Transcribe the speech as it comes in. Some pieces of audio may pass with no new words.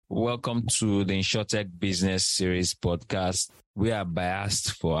Welcome to the InsurTech Business Series podcast. We are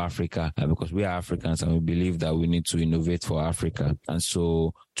biased for Africa because we are Africans and we believe that we need to innovate for Africa. And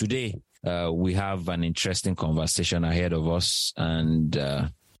so today we have an interesting conversation ahead of us. And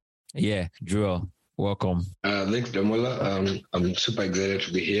Joel, welcome. Thanks, Damola. I'm super excited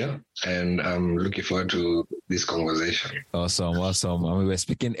to be here and I'm looking forward to this conversation. Awesome. I mean, we were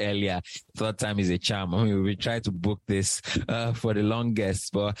speaking earlier. Third time is a charm. I mean, we tried to book this for the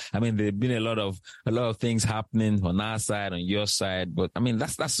longest, but I mean, there've been a lot of things happening on our side, on your side. But I mean,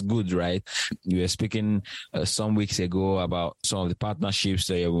 that's good, right? You were speaking some weeks ago about some of the partnerships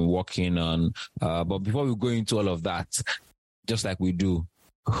that you've been working on. But before we go into all of that, just like we do,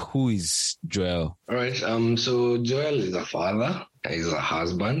 who is Joel? All right. So Joel is a father, he's a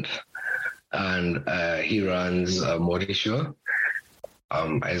husband, and he runs Morisho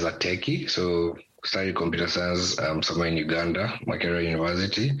as a techie. So studied computer science somewhere in Uganda, Makerere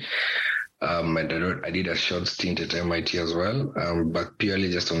University. I did a short stint at MIT as well, but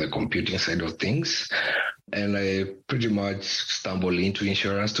purely just on the computing side of things. And I pretty much stumbled into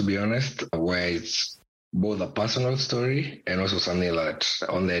insurance, to be honest, where it's both a personal story and also something that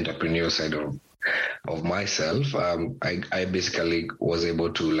on the entrepreneurial side of myself, I basically was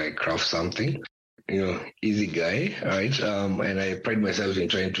able to craft something, easy guy, right? And I pride myself in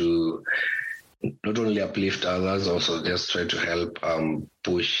trying to not only uplift others, also just try to help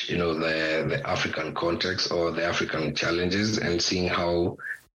push, the African context or the African challenges and seeing how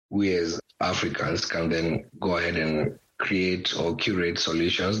we as Africans can then go ahead and create or curate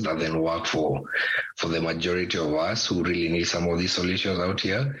solutions that then work for the majority of us who really need some of these solutions out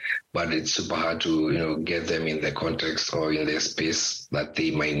here, but it's super hard to get them in the context or in the space that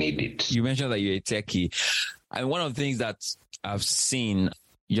they might need it. You mentioned that you're a techie, and one of the things that I've seen,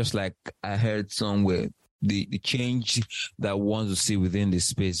 just like I heard somewhere, the change that we want to see within this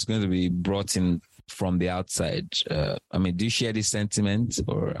space is going to be brought in from the outside. I mean, do you share this sentiment,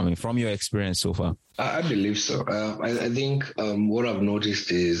 or from your experience so far? I believe so. I think what I've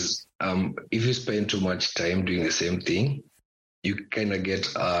noticed is if you spend too much time doing the same thing, you kind of get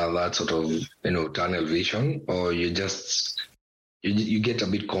that sort of tunnel vision, or you get a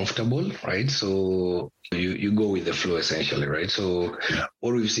bit comfortable, right? So you go with the flow essentially, right? So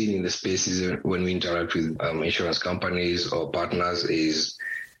what we've seen in the space is when we interact with insurance companies or partners is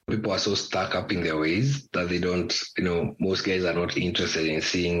people are so stuck up in their ways that they don't, most guys are not interested in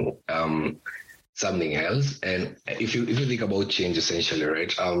seeing something else. And if you think about change essentially,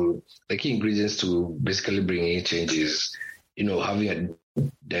 right, the key ingredients to basically bringing change is, having a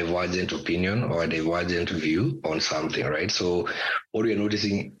divergent opinion or a divergent view on something, right? So what we're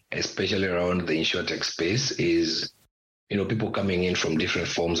noticing, especially around the insurtech space, is people coming in from different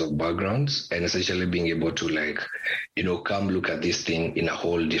forms of backgrounds and essentially being able to come look at this thing in a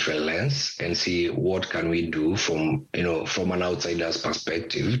whole different lens and see what can we do from an outsider's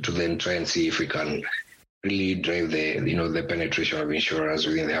perspective to then try and see if we can really drive the penetration of insurance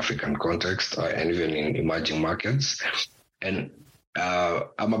within the African context and even in emerging markets. And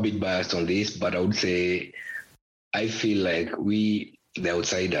I'm a bit biased on this, but I would say I feel like the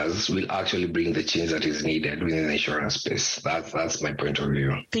outsiders will actually bring the change that is needed within the insurance space. That's my point of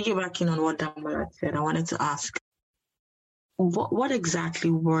view. Piggybacking on what Damola said, I wanted to ask, what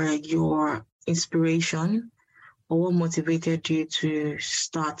exactly were your inspiration or what motivated you to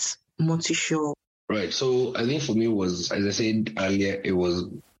start Motishow? Right. So I think for me was, as I said earlier, it was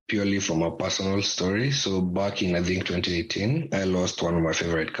purely from a personal story. So back in, I think, 2018, I lost one of my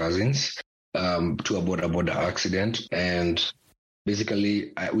favorite cousins to a border accident. And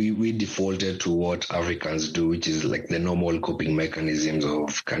basically, we defaulted to what Africans do, which is like the normal coping mechanisms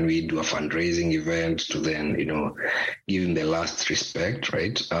of can we do a fundraising event to then, give him the last respect,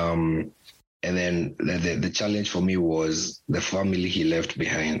 right? And then the challenge for me was the family he left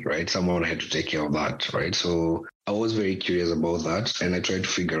behind, right? Someone had to take care of that, right? So I was very curious about that, and I tried to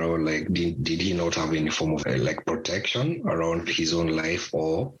figure out did he not have any form of protection around his own life,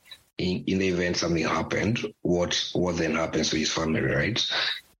 or in the event something happened, what then happens to his family, right?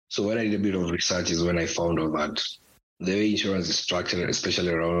 So when I did a bit of research is when I found out that the way insurance is structured, especially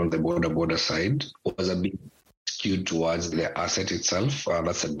around the border side, was a bit skewed towards the asset itself,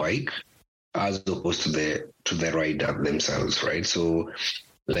 that's a bike, as opposed to the rider themselves, right? So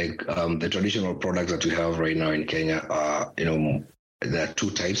the traditional products that we have right now in Kenya are, there are two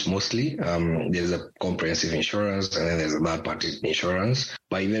types mostly. There's a comprehensive insurance and then there's a third-party insurance.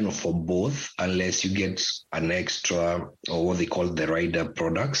 But even for both, unless you get an extra or what they call the rider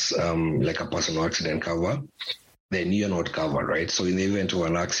products, like a personal accident cover, then you're not covered, right? So in the event of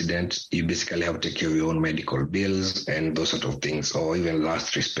an accident, you basically have to take care of your own medical bills and those sort of things, or even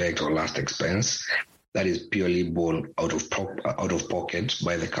last respect or last expense that is purely borne out of pocket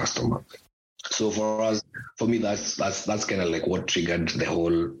by the customer. So for me, that's kind of like what triggered the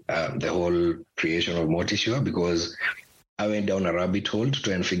whole creation of MultiSure, because I went down a rabbit hole to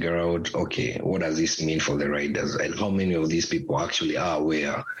try and figure out, okay, what does this mean for the riders, and how many of these people actually are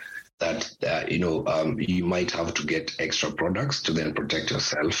aware that you might have to get extra products to then protect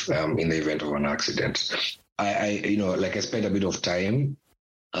yourself in the event of an accident. I spent a bit of time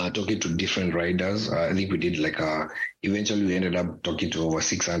talking to different riders. I think we did eventually we ended up talking to over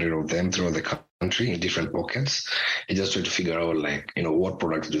 600 of them throughout the country in different pockets, and just try to figure out what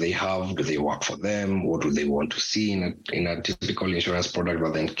products do they have, do they work for them, what do they want to see in a typical insurance product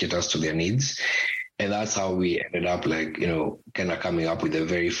that then caters to their needs. And that's how we ended up kind of coming up with a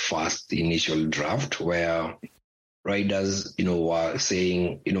very fast initial draft where riders, were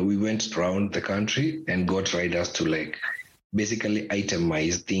saying, we went around the country and got riders to basically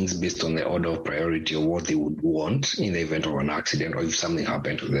itemize things based on the order of priority of what they would want in the event of an accident or if something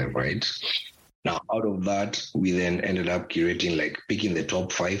happened to them, right? Now, out of that, we then ended up curating, picking the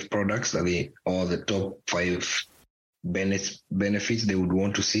top 5 products or the top 5 benefits they would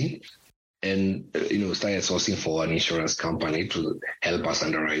want to see, and started sourcing for an insurance company to help us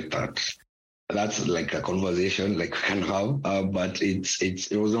underwrite that. That's a conversation we can have, but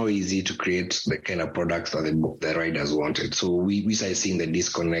it was not easy to create the kind of products that the riders wanted. So we started seeing the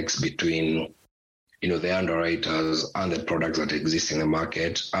disconnects between the underwriters and the products that exist in the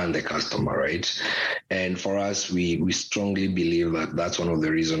market and the customer, right? And for us, we strongly believe that that's one of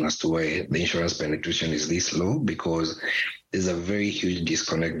the reasons as to why the insurance penetration is this low, because there's a very huge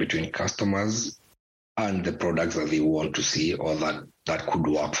disconnect between customers and the products that they want to see or that could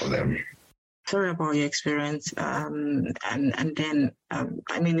work for them. Sorry about your experience. And then,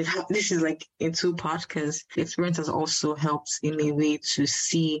 this is in 2 parts, because the experience has also helped in a way to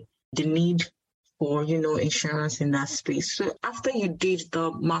see the need for, insurance in that space. So after you did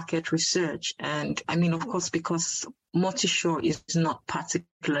the market research, and of course, because MultiSure is not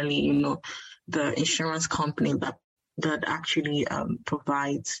particularly, the insurance company that actually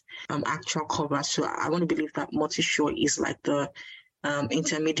provides actual cover. So I want to believe that MultiSure is the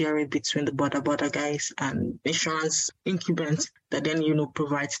intermediary between the border guys and insurance incumbent that then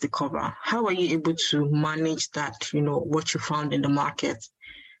provides the cover. How are you able to manage that, what you found in the market,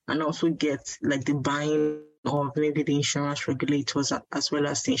 and also get the buying of maybe the insurance regulators as well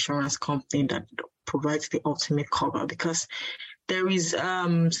as the insurance company that provides the ultimate cover? Because there is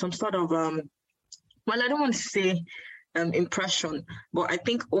some sort of I don't want to say impression, but I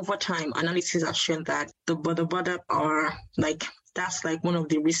think over time analysis have shown that the border are that's one of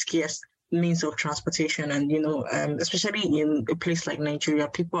the riskiest means of transportation. And, especially in a place like Nigeria,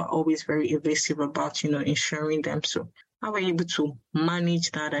 people are always very evasive about, insuring them. So how are you able to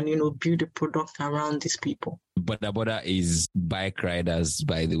manage that and, build a product around these people? Border is bike riders,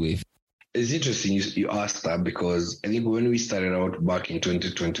 by the way. It's interesting you asked that, because I think when we started out back in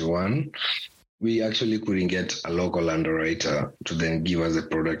 2021, we actually couldn't get a local underwriter to then give us the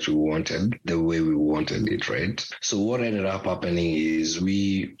product we wanted the way we wanted it, right? So what ended up happening is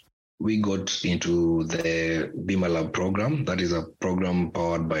we got into the Bima Lab program. That is a program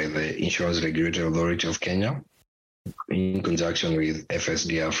powered by the Insurance Regulatory Authority of Kenya, in conjunction with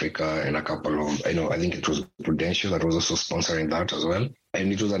FSD Africa and a couple of, I think it was Prudential that was also sponsoring that as well.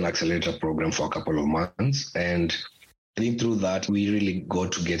 And it was an accelerator program for a couple of months. And I think through that, we really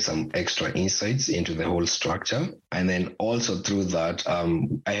got to get some extra insights into the whole structure. And then also through that,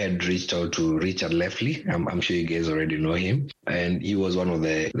 I had reached out to Richard Lefley. I'm sure you guys already know him. And he was one of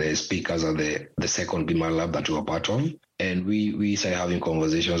the speakers at the second Bima Lab that we were part of. And we started having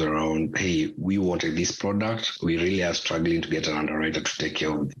conversations around, hey, we wanted this product. We really are struggling to get an underwriter to take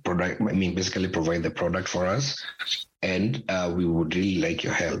care of the product. Basically provide the product for us. And we would really like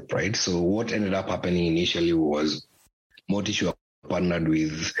your help, right? So what ended up happening initially was MultiSure partnered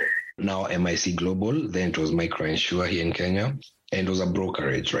with now MIC Global, then it was Microinsurance here in Kenya, and it was a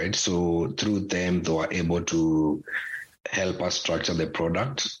brokerage, right? So through them, they were able to help us structure the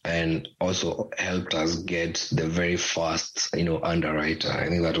product and also helped us get the very first, underwriter. I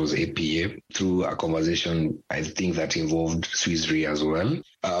think that was APA through a conversation, I think that involved Swiss Re as well.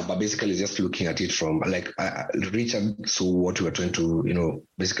 But basically just looking at it from Richard saw what we were trying to,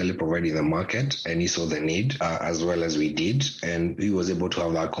 basically provide in the market, and he saw the need as well as we did. And he was able to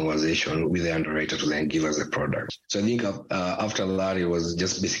have that conversation with the underwriter to then give us the product. So I think after that, it was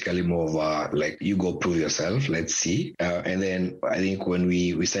just basically more of you go prove yourself. Let's see. And then I think when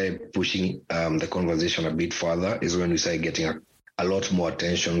we started pushing the conversation a bit further is when we started getting a lot more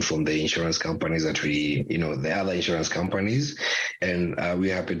attention from the insurance companies the other insurance companies. And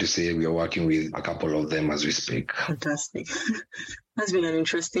we're happy to say we are working with a couple of them as we speak. Fantastic. That's been an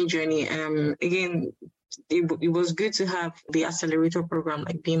interesting journey. Again, it was good to have the accelerator program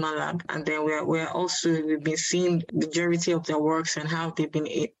like Bima Lab. And then we've been seeing the majority of their works and how they've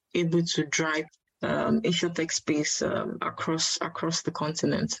been able to drive InsurTech space across the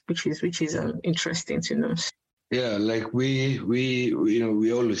continent, which is interesting to know. Yeah, like we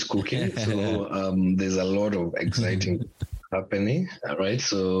always cooking, so there's a lot of exciting happening, right?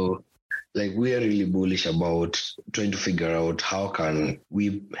 So like we are really bullish about trying to figure out how can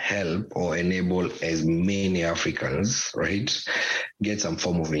we help or enable as many Africans, right, get some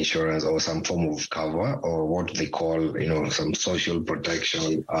form of insurance or some form of cover or what they call, some social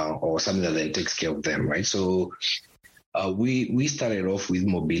protection or something that then takes care of them, right? So we started off with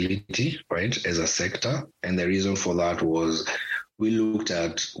mobility, right, as a sector. And the reason for that was we looked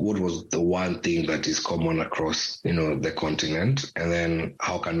at what was the one thing that is common across, the continent, and then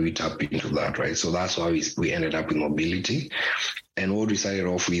how can we tap into that, right? So that's why we ended up with mobility. And what we started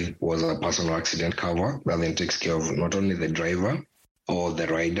off with was a personal accident cover that then takes care of not only the driver or the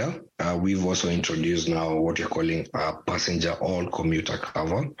rider. We've also introduced now what you're calling a passenger or commuter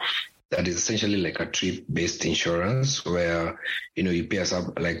cover. That is essentially like a trip-based insurance where, you pay us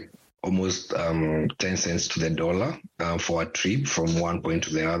up like almost 10 cents to the dollar for a trip from one point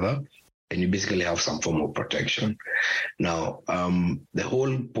to the other. And you basically have some form of protection. Now, the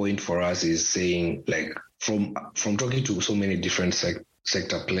whole point for us is saying, like, from talking to so many different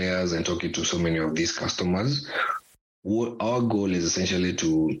sector players and talking to so many of these customers, our goal is essentially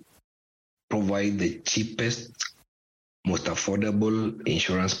to provide the cheapest, most affordable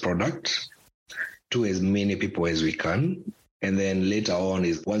insurance product to as many people as we can. And then later on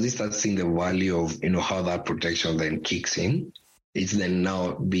is once they start seeing the value of, how that protection then kicks in, it's then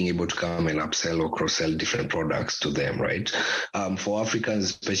now being able to come and upsell or cross-sell different products to them, right? For Africans,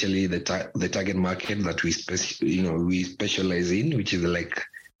 especially the target market that we specialize in, which is like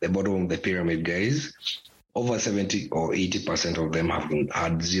the bottom of the pyramid guys, over 70 or 80% of them have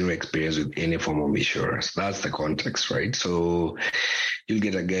had zero experience with any form of insurance. That's the context, right? So you'll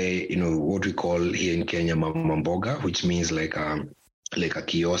get a guy, what we call here in Kenya, mama mboga, which means like a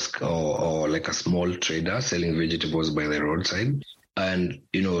kiosk or like a small trader selling vegetables by the roadside. And,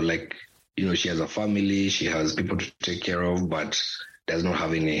 she has a family, she has people to take care of, but does not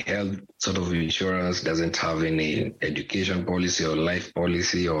have any health sort of insurance, doesn't have any education policy or life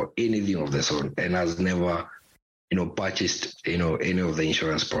policy or anything of the sort, and has never, purchased, any of the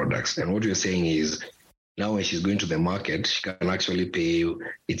insurance products. And what we're saying is now when she's going to the market, she can actually pay,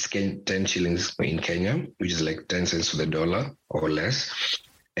 it's 10 shillings in Kenya, which is like 10 cents to the dollar or less,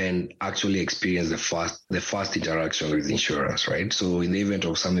 and actually experience the first interaction with insurance, right? So in the event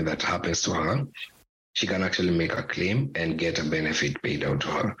of something that happens to her, she can actually make a claim and get a benefit paid out to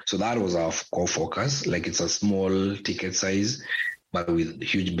her. So that was our core focus. Like it's a small ticket size, but with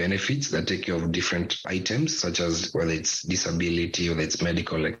huge benefits that take care of different items, such as whether it's disability, whether it's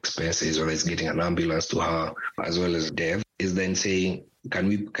medical expenses, whether it's getting an ambulance to her, as well as death, is then saying,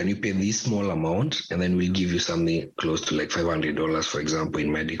 can you pay this small amount? And then we'll give you something close to like $500, for example, in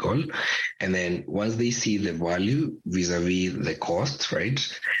medical. And then once they see the value vis-a-vis the cost, right?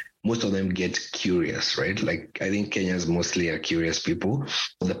 Most of them get curious, right? Like I think Kenyans mostly are curious people.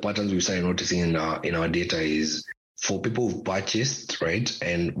 The patterns we started noticing in our data is for people who've purchased, right,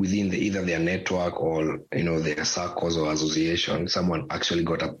 and within either their network or their circles or association, someone actually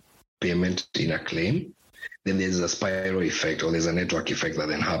got a payment in a claim. Then there's a spiral effect or there's a network effect that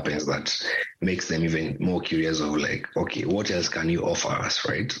then happens that makes them even more curious of like, okay, what else can you offer us,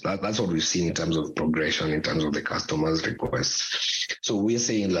 right? That's what we've seen in terms of progression, in terms of the customer's requests. So we're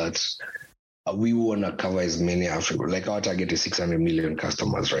saying that we want to cover as many Africa, like our target is 600 million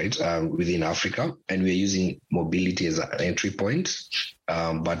customers, right, within Africa, and we're using mobility as an entry point.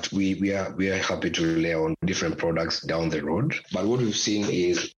 But we are happy to layer on different products down the road. But what we've seen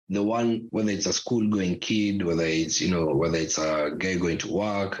is the one, whether it's a school-going kid, whether it's a guy going to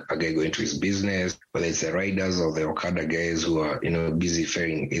work, a guy going to his business, whether it's the riders or the Okada guys who are busy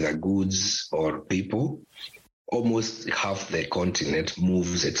ferrying either goods or people. Almost half the continent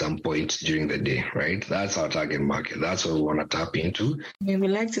moves at some point during the day, right? That's our target market. That's what we want to tap into. We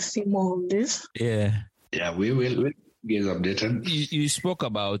would like to see more of this. Yeah, we will get updated. You spoke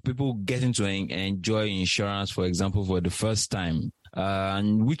about people getting to enjoy insurance, for example, for the first time.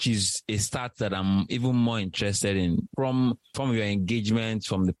 And which is a start that I'm even more interested in from your engagement,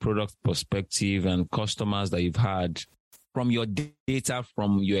 from the product perspective and customers that you've had. from your data,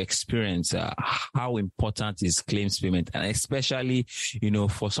 from your experience, how important is claims payment? And especially,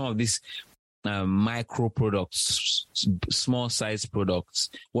 for some of these micro products, small size products,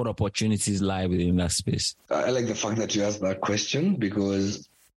 what opportunities lie within that space? I like the fact that you asked that question, because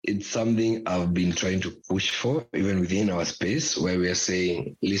it's something I've been trying to push for, even within our space, where we are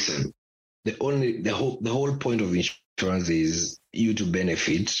saying, listen, the whole point of insurance is you to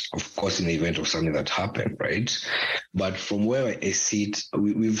benefit, of course, in the event of something that happened, right? But from where I sit,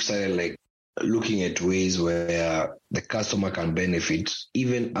 we've started looking at ways where the customer can benefit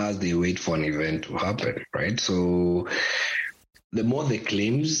even as they wait for an event to happen, right? So the more the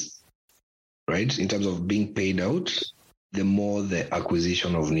claims, right, in terms of being paid out, the more the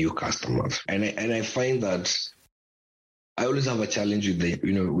acquisition of new customers. And I find that I always have a challenge with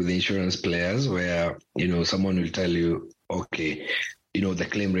with the insurance players where, someone will tell you, okay, the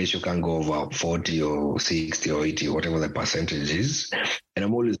claim ratio can go over 40 or 60 or 80, whatever the percentage is. And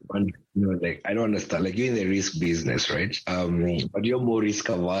I'm always wondering, I don't understand, you're in the risk business, right? But you're more risk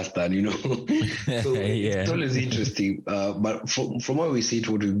averse than, so Yeah. It's always interesting. But from what we see,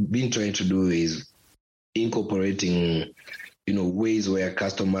 what we've been trying to do is incorporating ways where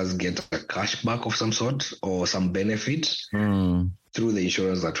customers get a cashback of some sort or some benefit through the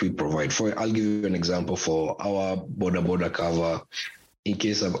insurance that we provide. I'll give you an example. For our border cover, in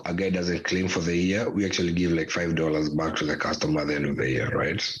case a guy doesn't claim for the year, we actually give $5 back to the customer at the end of the year,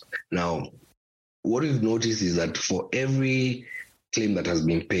 right? Now, what we've noticed is that for every claim that has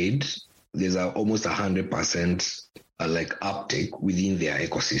been paid, there's almost 100% uptake within their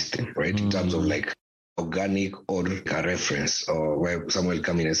ecosystem, right? In terms of organic or a reference, or where someone will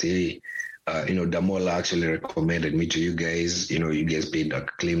come in and say, hey, Damola actually recommended me to you guys, you guys paid a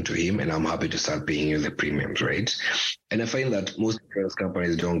claim to him and I'm happy to start paying you the premiums, right? And I find that most insurance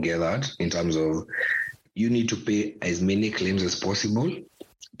companies don't get that, in terms of you need to pay as many claims as possible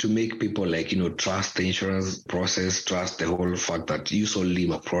to make people trust the insurance process, trust the whole fact that you sold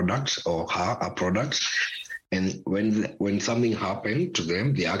him a product or her a product. And when something happened to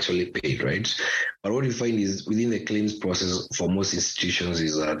them, they actually paid, right? But what you find is within the claims process for most institutions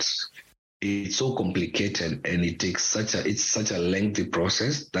is that it's so complicated and it's such a lengthy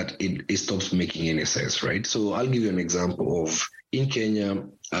process that it stops making any sense, right? So I'll give you an example of, in Kenya,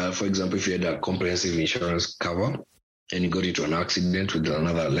 for example, if you had a comprehensive insurance cover and you got into an accident with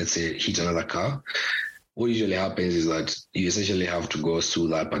another, let's say, hit another car, what usually happens is that you essentially have to go sue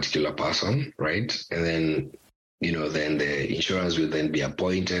that particular person, right? And then, then the insurance will then be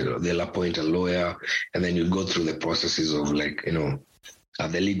appointed, or they'll appoint a lawyer, and then you go through the processes of the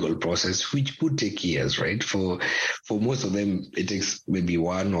legal process, which could take years, right? For most of them, it takes maybe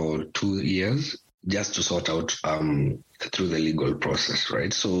 1 or 2 years just to sort out through the legal process,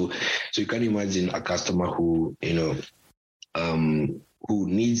 right? So you can imagine a customer who who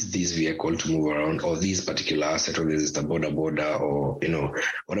needs this vehicle to move around, or this particular asset, or this is the border, or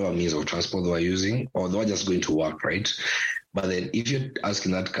whatever means of transport they are using, or they are just going to work, right? But then if you're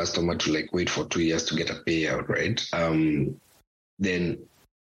asking that customer to wait for 2 years to get a payout, right? Then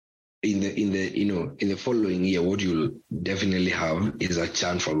in the following year, what you'll definitely have is a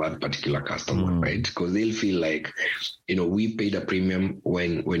chance from that particular customer, right? Because they'll feel we paid a premium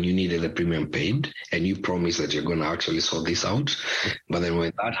when you needed the premium paid, and you promised that you're going to actually sort this out. But then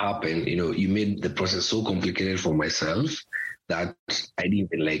when that happened, you made the process so complicated for myself that I didn't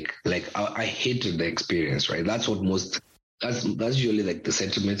even I hated the experience, right? That's what that's usually the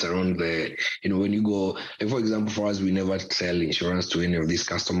sentiments around when you go, for example, for us, we never sell insurance to any of these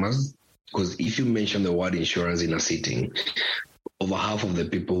customers, because if you mention the word insurance in a sitting, over half of the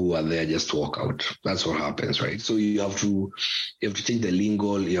people who are there just walk out. That's what happens, right? So you have to change the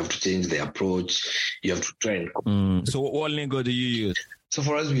lingo, you have to change the approach, you have to try and. So what lingo do you use? So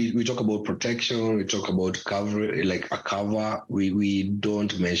for us, we talk about protection, we talk about cover, a cover. We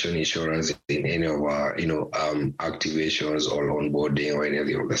don't mention insurance in any of our, activations or onboarding or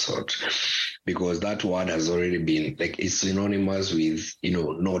anything of the sort, because that word has already been, it's synonymous with,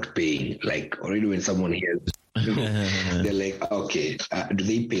 not paying. Already when someone hears, they're like, okay, do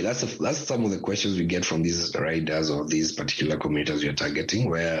they pay? That's some of the questions we get from these riders or these particular communities you're targeting,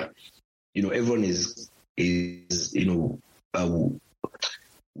 where, everyone is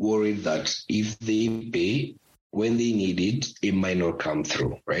worried that if they pay when they need it, it might not come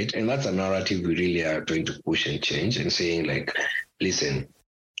through, right? And that's a narrative we really are trying to push and change, and saying listen,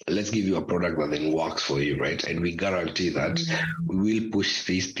 let's give you a product that then works for you, right? And we guarantee that we will push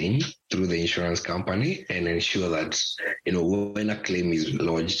this thing through the insurance company and ensure that, when a claim is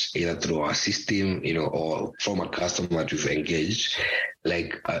lodged either through our system, or from a customer that we've engaged,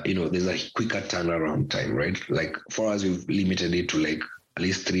 there's a quicker turnaround time, right? Like for us, we've limited it to like at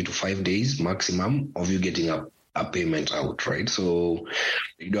least 3 to 5 days maximum of you getting a payment out, right? So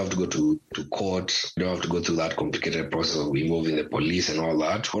you don't have to go to court. You don't have to go through that complicated process of involving the police and all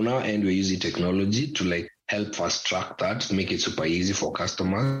that. On our end, we're using technology to like help fast track that, make it super easy for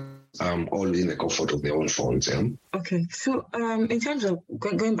customers, all within the comfort of their own phones. Yeah? Okay. So in terms of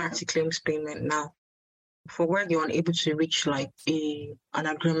going back to claims payment now, for where you're unable to reach like an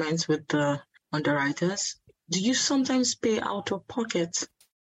agreement with the underwriters, do you sometimes pay out of pocket?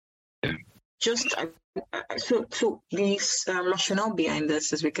 Yeah. Just so the rationale behind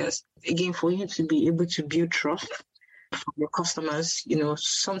this is because, again, for you to be able to build trust from your customers,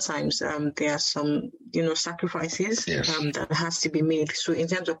 sometimes there are some, sacrifices that has to be made. So in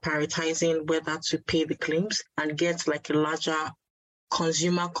terms of prioritizing whether to pay the claims and get like a larger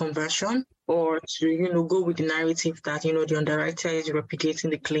consumer conversion, or to, go with the narrative that, the underwriter is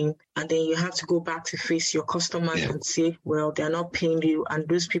repudiating the claim, and then you have to go back to face your customers and say, well, they're not paying you. And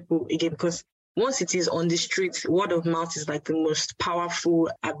those people, again, because once it is on the street, word of mouth is like the most powerful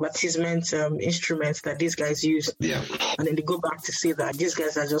advertisement instrument that these guys use. Yeah. And then they go back to say that these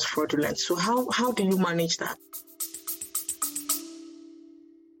guys are just fraudulent. So how do you manage that?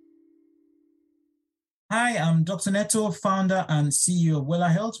 Hi, I'm Dr. Neto, founder and CEO of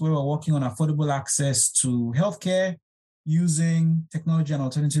Wella Health, where we're working on affordable access to healthcare using technology and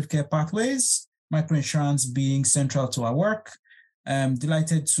alternative care pathways, microinsurance being central to our work. I'm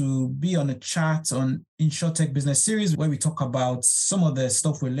delighted to be on a chat on InsurTech Business Series, where we talk about some of the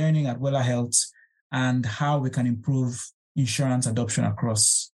stuff we're learning at Wella Health and how we can improve insurance adoption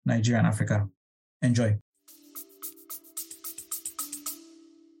across Nigeria and Africa. Enjoy.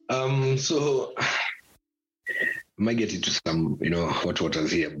 So I might get into some, hot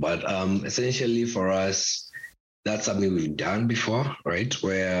waters here, but essentially for us, that's something we've done before, right?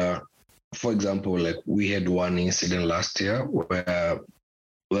 Where, for example, like we had one incident last year where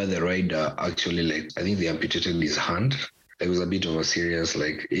the rider actually, I think they amputated his hand. It was a bit of a serious,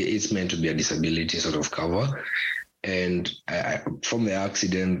 it's meant to be a disability sort of cover. And from the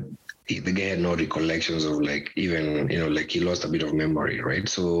accident, the guy had no recollections of even, he lost a bit of memory, right?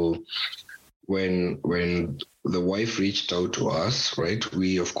 So when the wife reached out to us, right,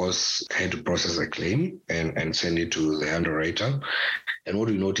 we of course had to process a claim and send it to the underwriter. And what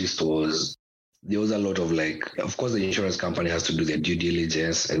we noticed was there was a lot of of course the insurance company has to do their due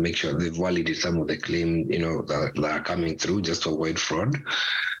diligence and make sure they validate some of the claim, that are coming through just to avoid fraud.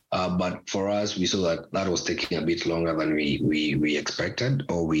 But for us, we saw that was taking a bit longer than we expected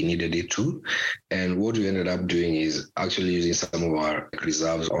or we needed it to. And what we ended up doing is actually using some of our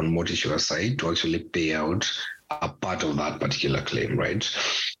reserves on multi-insurer side to actually pay out a part of that particular claim, right?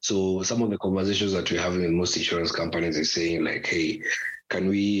 So some of the conversations that we're having with most insurance companies is saying hey, can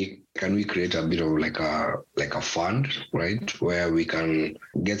we create a bit of a fund, right, where we can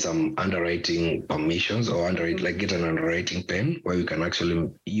get some underwriting permissions or get an underwriting pen where we can actually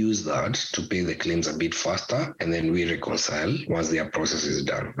use that to pay the claims a bit faster, and then we reconcile once their process is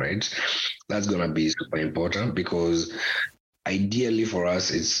done, right? That's gonna be super important because ideally for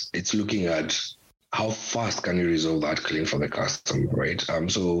us, it's looking at how fast can you resolve that claim for the customer, right?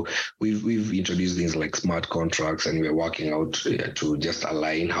 So we've introduced things like smart contracts, and we're working out to just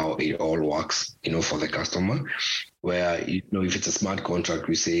align how it all works, for the customer. Where if it's a smart contract,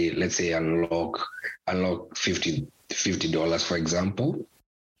 we say, let's say unlock $50, for example,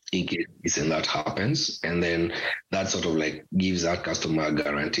 in case that happens, and then that sort of gives that customer a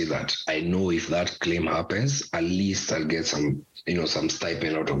guarantee that I know if that claim happens, at least I'll get some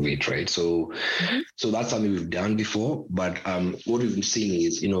stipend out of it, right? So so that's something we've done before, but what we've been seeing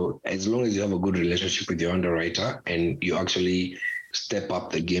is, as long as you have a good relationship with your underwriter and you actually step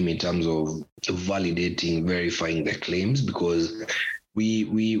up the game in terms of validating, verifying the claims, because we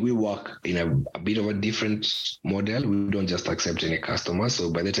work in a bit of a different model. We don't just accept any customer. So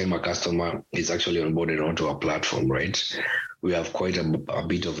by the time a customer is actually onboarded onto our platform, right, we have quite a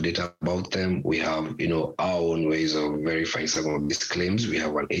bit of data about them. We have, our own ways of verifying some of these claims. We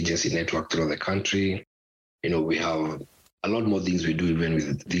have an agency network throughout the country. We have a lot more things we do, even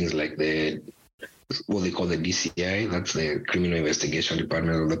with things like what they call the DCI, that's the Criminal Investigation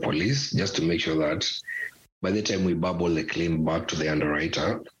Department of the police, just to make sure that by the time we bubble the claim back to the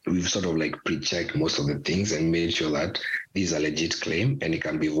underwriter, we've sort of pre-checked most of the things and made sure that this is a legit claim and it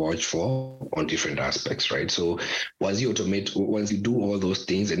can be vouched for on different aspects, right? So once you do all those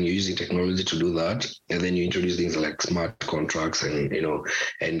things and you're using technology to do that, and then you introduce things like smart contracts and,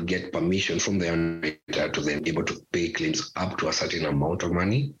 and get permission from the underwriter to then be able to pay claims up to a certain amount of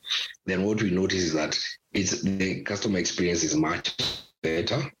money, then what we notice is that the customer experience is much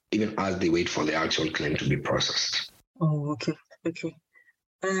better, even as they wait for the actual claim to be processed. Oh, okay.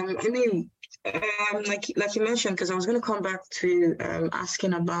 Like you mentioned, because I was going to come back to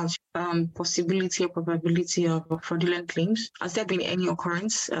asking about possibility or probability of fraudulent claims. Has there been any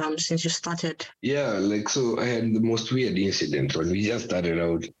occurrence since you started? Yeah, so I had the most weird incident when we just started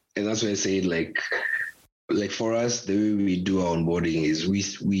out, and that's why I say for us, the way we do our onboarding is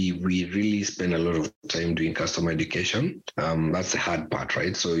we really spend a lot of time doing customer education. That's the hard part,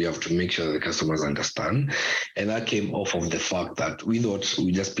 right? So you have to make sure that the customers understand. And that came off of the fact that we thought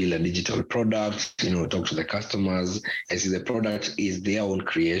we just build a digital product, talk to the customers. And see the product is their own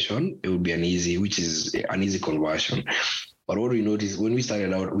creation, it would be an easy conversion. But what we noticed when we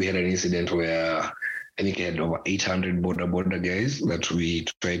started out, we had an incident where I think I had over 800 border guys that we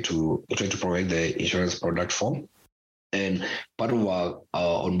try to provide the insurance product for. And part of our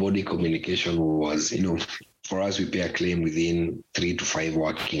onboarding communication was, for us, we pay a claim within 3 to 5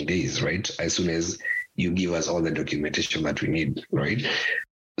 working days, right? As soon as you give us all the documentation that we need, right?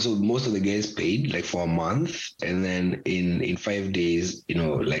 So most of the guys paid for a month. And then in 5 days, I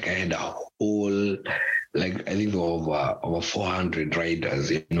had a whole, I think over 400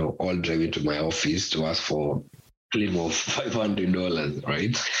 riders, all driving to my office to ask for a claim of $500,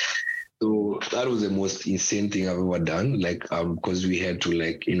 right? So that was the most insane thing I've ever done, because we had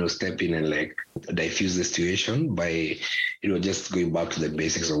to step in and diffuse the situation by, just going back to the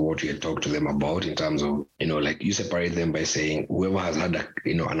basics of what we had talked to them about in terms of, you separate them by saying whoever has had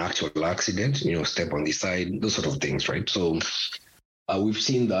an actual accident, step on the side, those sort of things, right? So we've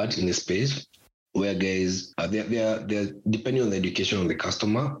seen that in the space where guys, they're depending on the education of the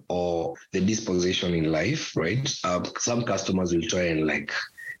customer or the disposition in life, right? Some customers will try and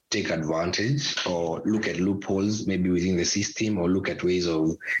take advantage or look at loopholes maybe within the system or look at ways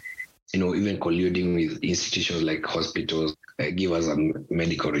of, even colluding with institutions like hospitals, give us a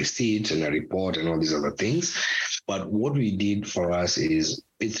medical receipt and a report and all these other things. But what we did for us is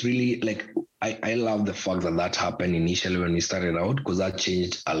it's really I love the fact that happened initially when we started out, because that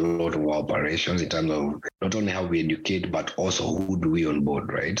changed a lot of our operations in terms of not only how we educate, but also who do we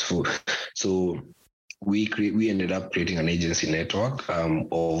onboard, right? So we ended up creating an agency network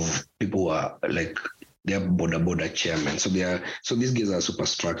of people who are they're border chairmen. So these guys are super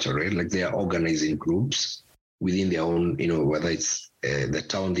structured, right? They are organizing groups within their own, whether it's the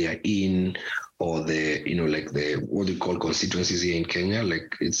town they are in or the what they call constituencies here in Kenya.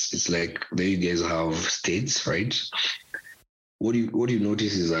 It's there you guys have states, right? What you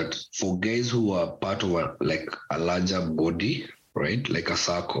notice is that for guys who are part of a larger body, right, like a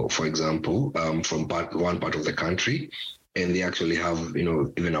circle, for example, from one part of the country, and they actually have,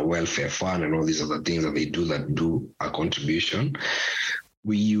 even a welfare fund and all these other things that they do a contribution.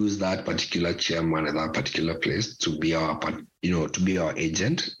 We use that particular chairman at that particular place to be our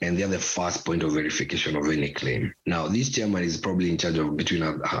agent, and they're the first point of verification of any claim. Now, this chairman is probably in charge of between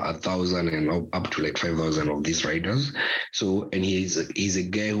 1,000 and up to 5,000 of these riders. So, and he's a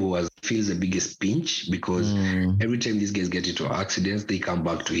guy who feels the biggest pinch because every time these guys get into accidents, they come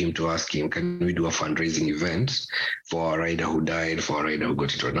back to him to ask him, can we do a fundraising event for a rider who died, for a rider who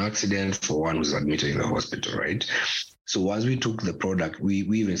got into an accident, for one who's admitted in the hospital, right? So once we took the product, we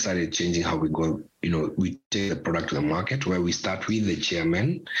even started changing how we go. We take the product to the market where we start with the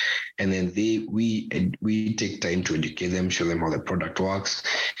chairman, and then we take time to educate them, show them how the product works,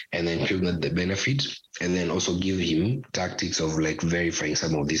 and then show them the benefit, and then also give him tactics of verifying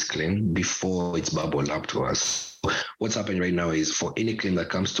some of these claims before it's bubbled up to us. What's happening right now is for any claim that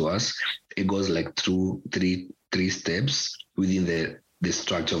comes to us, it goes through three steps within the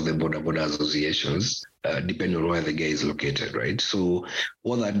structure of the border associations, depending on where the guy is located, right? So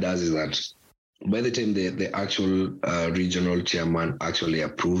what that does is that by the time the actual regional chairman actually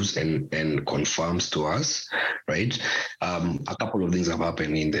approves and confirms to us, right, a couple of things have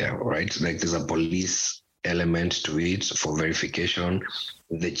happened in there, right? There's a police element to it for verification.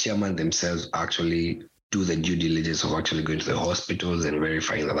 The chairman themselves actually do the due diligence of actually going to the hospitals and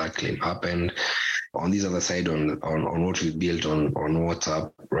verifying that claim happened. On this other side, on what we built on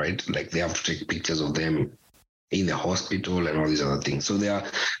WhatsApp, right? They have to take pictures of them in the hospital and all these other things. So there are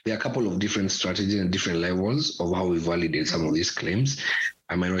a couple of different strategies and different levels of how we validate some of these claims.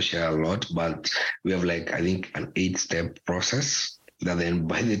 I might not share a lot, but we have I think an 8-step process that then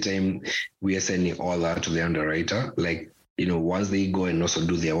by the time we are sending all that to the underwriter, once they go and also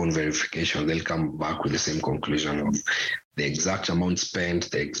do their own verification, they'll come back with the same conclusion of the exact amount spent,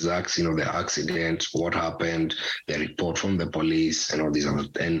 the exact, the accident, what happened, the report from the police and all these other,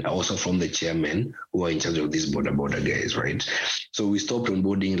 and also from the chairman who are in charge of these border guys, right? So we stopped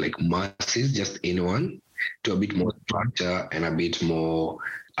onboarding masses, just anyone. to a bit more structure and a bit more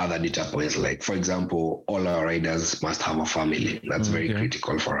other data points. Like, for example, all our riders must have a family. That's very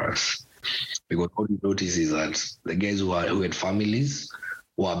critical for us. Because what we notice is that the guys who had families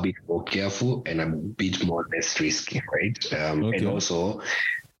were a bit more careful and a bit more less risky, right? And also,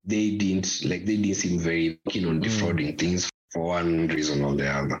 they didn't seem very keen on defrauding things for one reason or the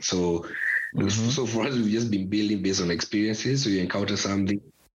other. So for us, we've just been building based on experiences. So you encounter something,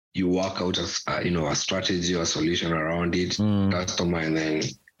 you work out a strategy or a solution around it, customer, and then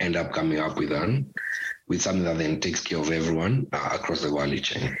end up coming up with something that then takes care of everyone across the value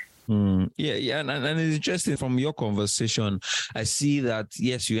chain. Yeah, and it's interesting from your conversation. I see that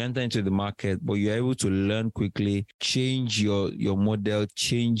yes, you enter into the market, but you're able to learn quickly, change your model,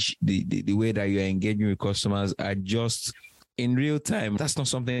 change the way that you're engaging with customers, adjust in real time. That's not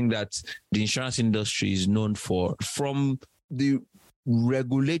something that the insurance industry is known for. From the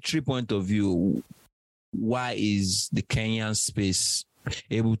regulatory point of view, why is the Kenyan space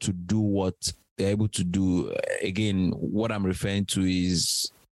able to do what they're able to do? Again, what I'm referring to is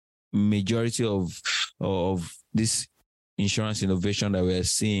majority of this insurance innovation that we're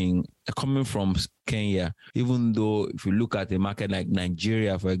seeing coming from Kenya, even though if you look at a market like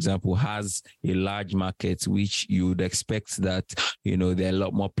Nigeria, for example, has a large market, which you would expect that, there are a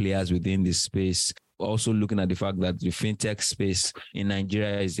lot more players within this space. Also looking at the fact that the fintech space in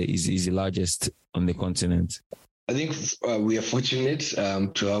Nigeria is the largest on the continent. I think we are fortunate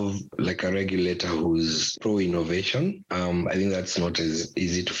to have like a regulator who's pro-innovation. I think that's not as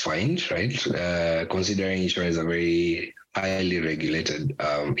easy to find, right? Considering insurance is a very highly regulated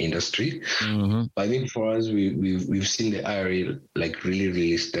industry. I think for us, we've seen the IRA like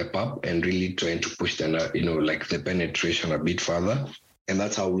really step up and really trying to push the penetration a bit further. And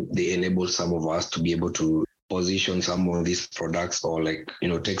that's how they enable some of us to be able to position some of these products or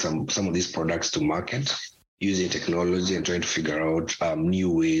take some of these products to market using technology and trying to figure out new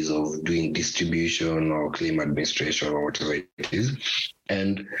ways of doing distribution or claim administration or whatever it is.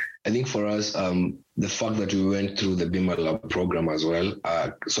 And I think for us, the fact that we went through the Bima Lab program as well,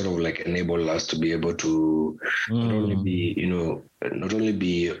 sort of like enabled us to be able to not only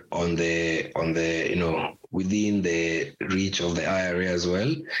be on the within the reach of the IRA as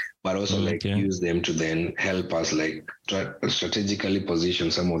well, but also use them to then help us strategically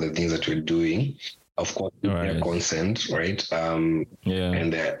position some of the things that we're doing. Of course, their consent, right? And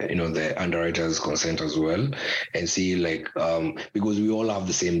the underwriter's consent as well, and see because we all have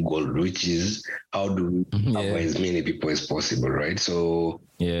the same goal, which is how do we cover as many people as possible, right? So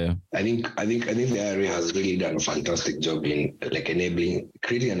I think the IRA has really done a fantastic job in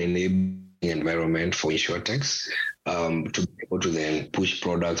creating an enabling environment for insurtechs to be able to then push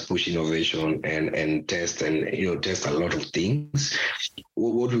products, push innovation, and test test a lot of things.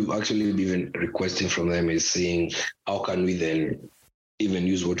 What we've actually been requesting from them is seeing how can we then even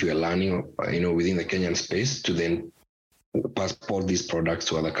use what we are learning, within the Kenyan space to then passport these products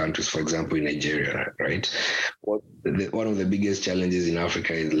to other countries, for example, in Nigeria, right? One of the biggest challenges in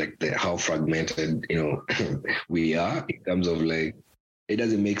Africa is how fragmented, we are in terms of it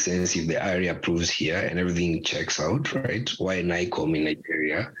doesn't make sense if the IRA approves here and everything checks out, right? Why NICOM in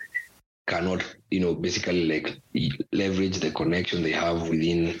Nigeria cannot, basically leverage the connection they have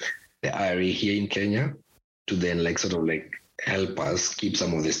within the IRA here in Kenya to then help us keep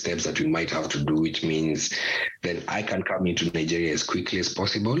some of the steps that we might have to do, which means then I can come into Nigeria as quickly as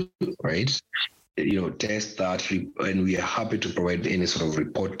possible, right? Test that, and we are happy to provide any sort of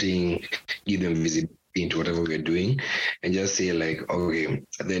reporting, give them visibility into whatever we're doing, and just say okay,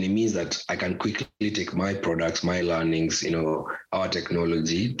 then it means that I can quickly take my products, my learnings, our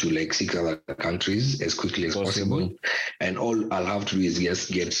technology to 6 other countries as quickly as possible. And all I'll have to do is just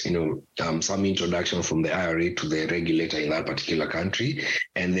get some introduction from the IRA to the regulator in that particular country,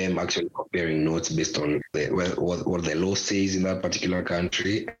 and them actually comparing notes based on what the law says in that particular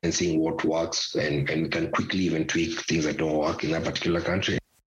country and seeing what works, and can quickly even tweak things that don't work in that particular country.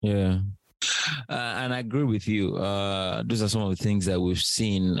 Yeah. And I agree with you. Those are some of the things that we've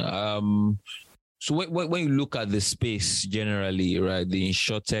seen. So when you look at the space generally, right, the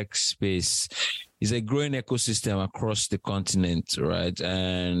insurtech space is a growing ecosystem across the continent, right?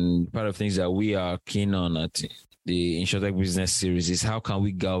 And part of things that we are keen on at the Insurtech Business Series is how can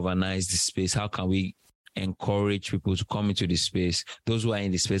we galvanize the space? How can we encourage people to come into the space? Those who are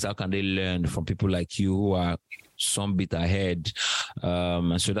in the space, how can they learn from people like you who are some bit ahead?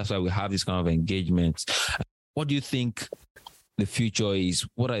 And so that's why we have this kind of engagement. What do you think the future is?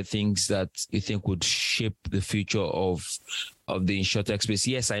 What are things that you think would shape the future of the insurtech space?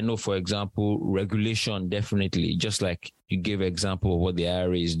 Yes, I know, for example, regulation, definitely, just like you gave example of what the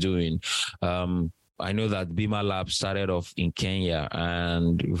IRA is doing. I know that Bima Lab started off in Kenya,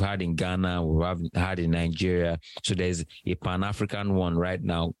 and we've had in Ghana, we've had in Nigeria. So there's a Pan-African one right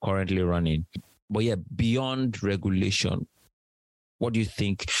now currently running. But yeah, beyond regulation, what do you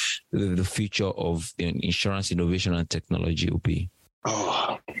think the future of insurance innovation and technology will be?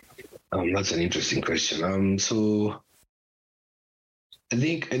 That's an interesting question. So I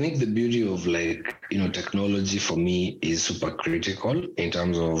think the beauty of technology for me is super critical in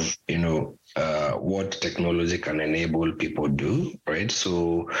terms of what technology can enable people do, right?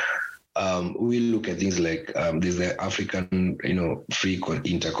 So we look at things like there's the African free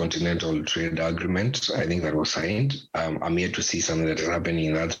intercontinental trade agreement. I think that was signed. I'm yet to see something that is happening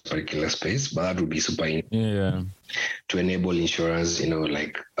in that particular space, but that would be super to enable insurance,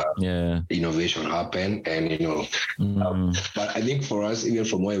 innovation happen. And, but I think for us, even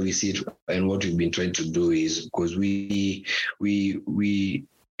from where we see it and what we've been trying to do is because we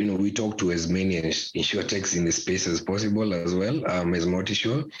talk to as many insurtechs in the space as possible as well, as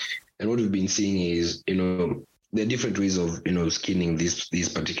multi-sure. And what we've been seeing is, there are different ways of, skinning this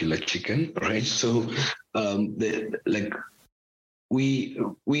particular chicken, right? So,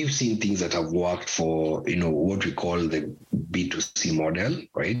 we've seen things that have worked for, what we call the B2C model,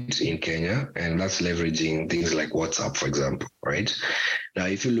 right, in Kenya, and that's leveraging things like WhatsApp, for example, right? Now,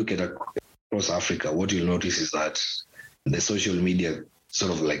 if you look at across Africa, what you'll notice is that the social media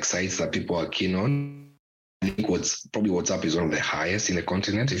sort of like sites that people are keen on, I think WhatsApp is one of the highest in the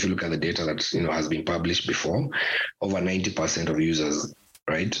continent. If you look at the data that has been published before, over 90% of users,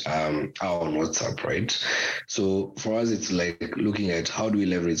 right, are on WhatsApp, right? So for us, it's like looking at how do we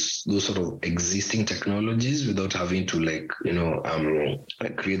leverage those sort of existing technologies without having to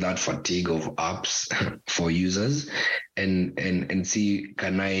create that fatigue of apps for users, and see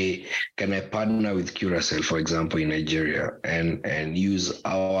can I partner with Curacell, for example, in Nigeria, and use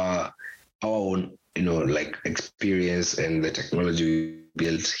our own experience and the technology we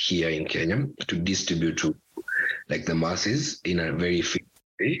built here in Kenya to distribute to the masses in a very efficient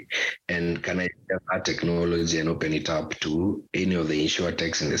way. And can I take that technology and open it up to any of the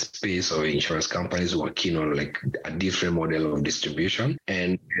insurtechs in the space or insurance companies who are keen on a different model of distribution,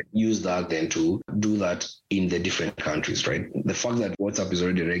 and use that then to do that in the different countries, right? The fact that WhatsApp is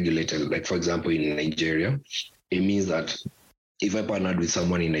already regulated, for example, in Nigeria, it means that if I partnered with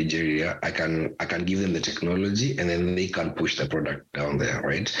someone in Nigeria, I can give them the technology and then they can push the product down there,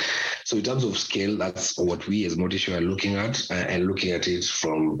 right? So in terms of scale, that's what we as Multisure are looking at, and looking at it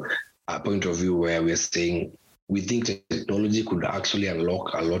from a point of view where we're saying we think technology could actually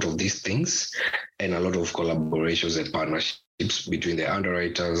unlock a lot of these things and a lot of collaborations and partnerships between the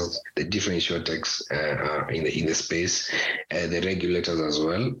underwriters, the different insurtechs in the space, the regulators as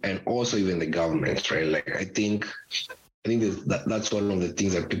well, and also even the government, right? I think that's one of the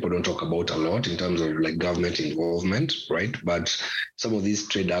things that people don't talk about a lot in terms of government involvement, right? But some of these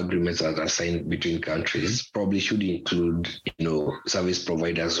trade agreements that are signed between countries probably should include, service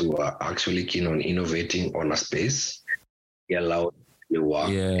providers who are actually keen on innovating on a space, be allowed to work,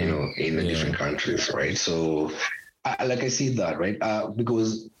 in the different countries, right? So, I see that, right?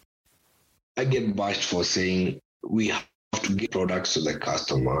 Because I get bashed for saying we have to get products to the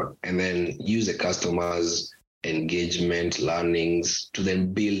customer and then use the customer's engagement, learnings to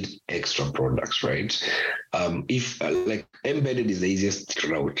then build extra products, right? If embedded is the easiest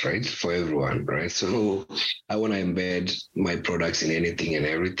route, right, for everyone, right? So I want to embed my products in anything and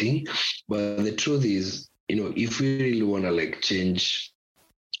everything. But the truth is, if we really want to change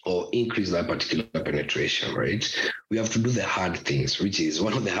or increase that particular penetration, right, we have to do the hard things, which is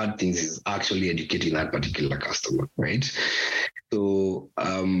one of the hard things is actually educating that particular customer, right? So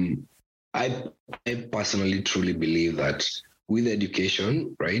I personally truly believe that with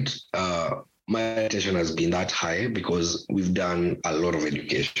education, right, my attention has been that high because we've done a lot of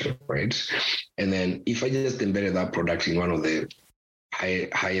education, right? And then if I just embedded that product in one of the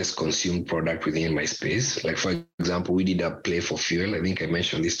highest consumed product within my space, for example, we did a play for fuel. I think I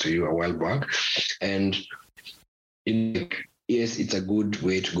mentioned this to you a while back. And yes, it's a good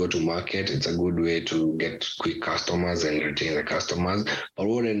way to go to market. It's a good way to get quick customers and retain the customers. But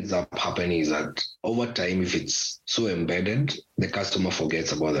what ends up happening is that over time, if it's so embedded, the customer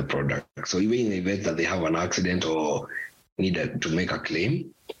forgets about the product. So even in the event that they have an accident or need to make a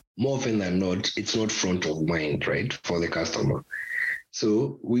claim, more often than not, it's not front of mind, right, for the customer.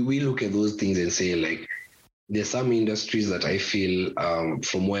 So we look at those things and say, there's some industries that I feel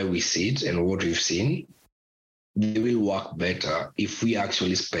from where we sit and what we've seen, they will work better if we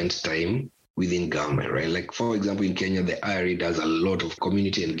actually spend time within government, right? For example, in Kenya, the IRA does a lot of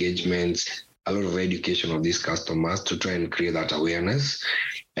community engagements, a lot of education of these customers to try and create that awareness.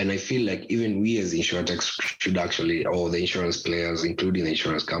 And I feel like even we as insurtechs should actually, or the insurance players, including the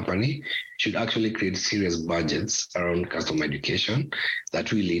insurance company, should actually create serious budgets around customer education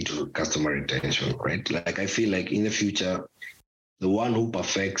that will lead to customer retention, right? Like I feel like in the future, the one who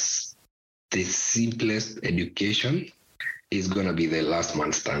perfects the simplest education is going to be the last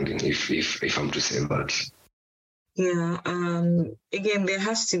man standing, if I'm to say that. Yeah. Again, there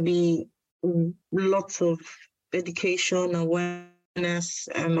has to be lots of education, awareness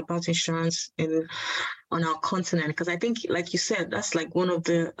about insurance on our continent, because I think, like you said, that's like one of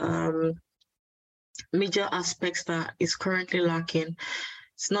the major aspects that is currently lacking.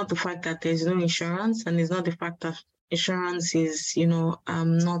 It's not the fact that there's no insurance, and it's not the fact that insurance is, not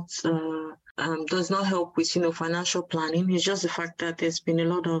does not help with, financial planning. It's just the fact that there's been a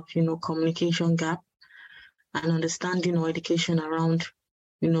lot of, communication gap and understanding or education around,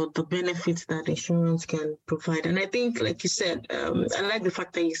 the benefits that insurance can provide. And I think, like you said, I like the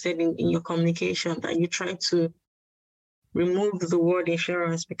fact that you said in your communication that you try to remove the word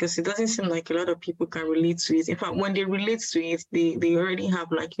insurance, because it doesn't seem like a lot of people can relate to it. In fact, when they relate to it, they already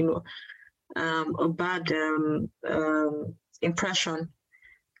have like, a bad impression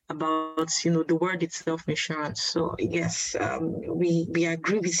about, the word itself, insurance. So yes, we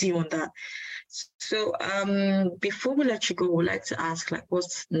agree with you on that. So before we let you go, we'd like to ask, like,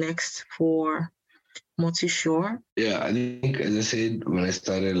 what's next for MultiSure? Yeah, I think, as I said, when I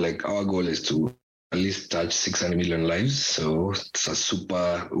started, like, our goal is to at least touch 600 million lives. So it's a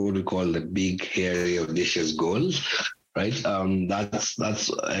super, what we call the big, hairy, audacious goal, right? And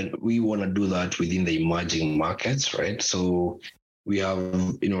we want to do that within the emerging markets, right? So we have,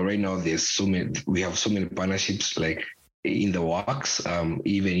 right now we have so many partnerships, like, in the works,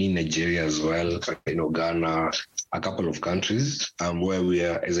 even in Nigeria as well, Ghana, a couple of countries, where we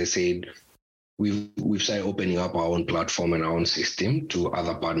are, as I said, we've started opening up our own platform and our own system to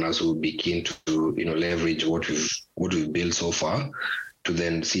other partners who will be keen to, leverage what we've built so far, to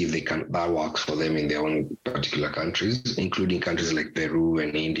then see if that works for them in their own particular countries, including countries like Peru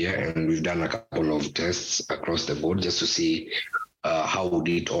and India. And we've done a couple of tests across the board just to see how would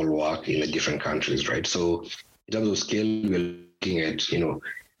it all work in the different countries, right? So in terms of scale, we're looking at,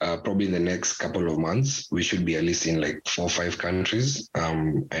 probably in the next couple of months, we should be at least in like 4 or 5 countries,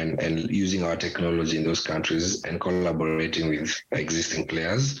 and using our technology in those countries and collaborating with existing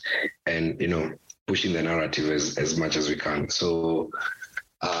players and, pushing the narrative as much as we can. So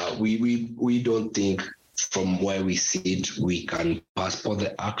we don't think from where we sit, we can passport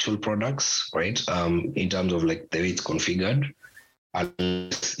the actual products, right? In terms of like the way it's configured.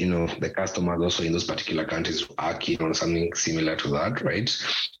 Unless, the customers also in those particular countries are keen on something similar to that, right?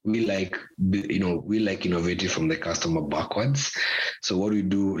 We like innovating from the customer backwards. So what we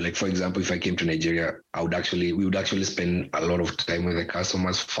do, like, for example, if I came to Nigeria, we would actually spend a lot of time with the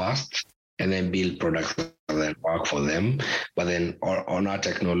customers first, and then build products that work for them. But then on our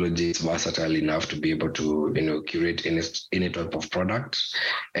technology, it's versatile enough to be able to, curate any type of product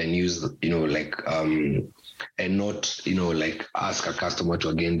and use, and not, like, ask a customer to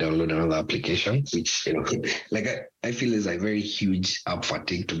again download another application, which, I feel is a very huge app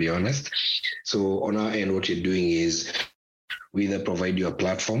fatigue, to be honest. So on our end, what you're doing is we either provide you a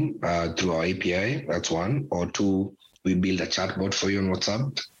platform through our API, that's one, or two, we build a chatbot for you on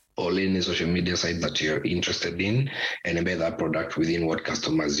WhatsApp or any social media site that you're interested in, and embed that product within what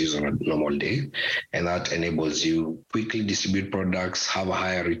customers use on a normal day. And that enables you quickly distribute products, have a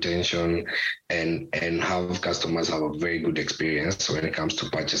higher retention, and have customers have a very good experience when it comes to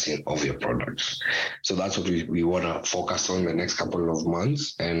purchasing of your products. So that's what we want to focus on the next couple of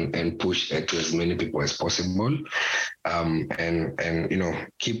months and push it to as many people as possible, and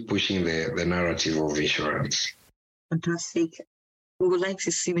keep pushing the narrative of insurance. Fantastic. We would like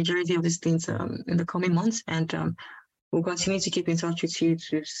to see majority of these things in the coming months, and we'll continue to keep in touch with you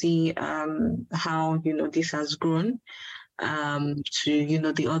to see how this has grown to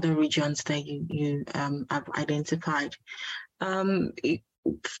the other regions that you have identified.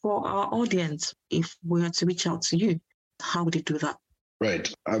 For our audience, if we had to reach out to you, how would they do that?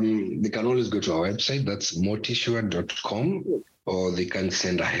 Right. They can always go to our website. That's multisure.com. Or they can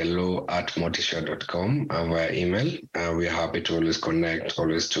send a hello@multisure.com via email. We're happy to always connect,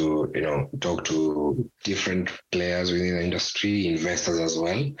 always to talk to different players within the industry, investors as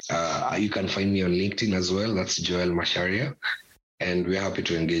well. You can find me on LinkedIn as well. That's Joel Masharia. And we're happy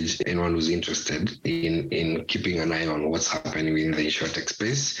to engage anyone who's interested in keeping an eye on what's happening in the insurtech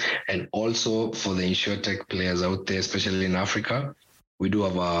space. And also for the insurtech players out there, especially in Africa, we do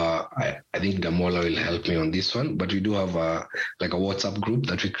have I think Damola will help me on this one, but we do have a WhatsApp group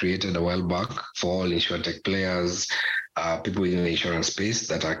that we created a while back for all insurtech players, people in the insurance space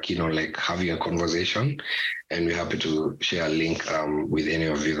that are keen on like having a conversation, and we're happy to share a link with any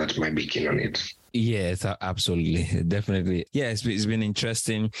of you that might be keen on it. Yes, absolutely. Definitely. Yeah, it's been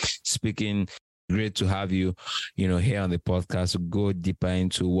interesting speaking. Great to have you, here on the podcast to go deeper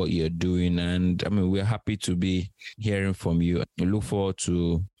into what you're doing. And I mean, we're happy to be hearing from you. We look forward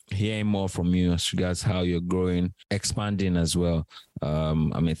to hearing more from you as regards how you're growing, expanding as well.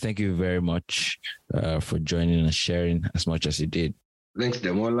 Thank you very much for joining and sharing as much as you did. Thanks,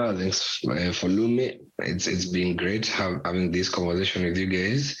 Demola. Thanks for Lumi. It's been great having this conversation with you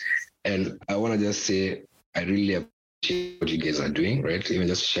guys. And I want to just say, I really appreciate what you guys are doing, right? Even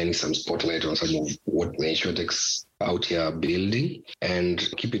just shining some spotlight on some of what the insurtechs out here are building. And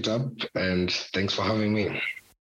keep it up. And thanks for having me.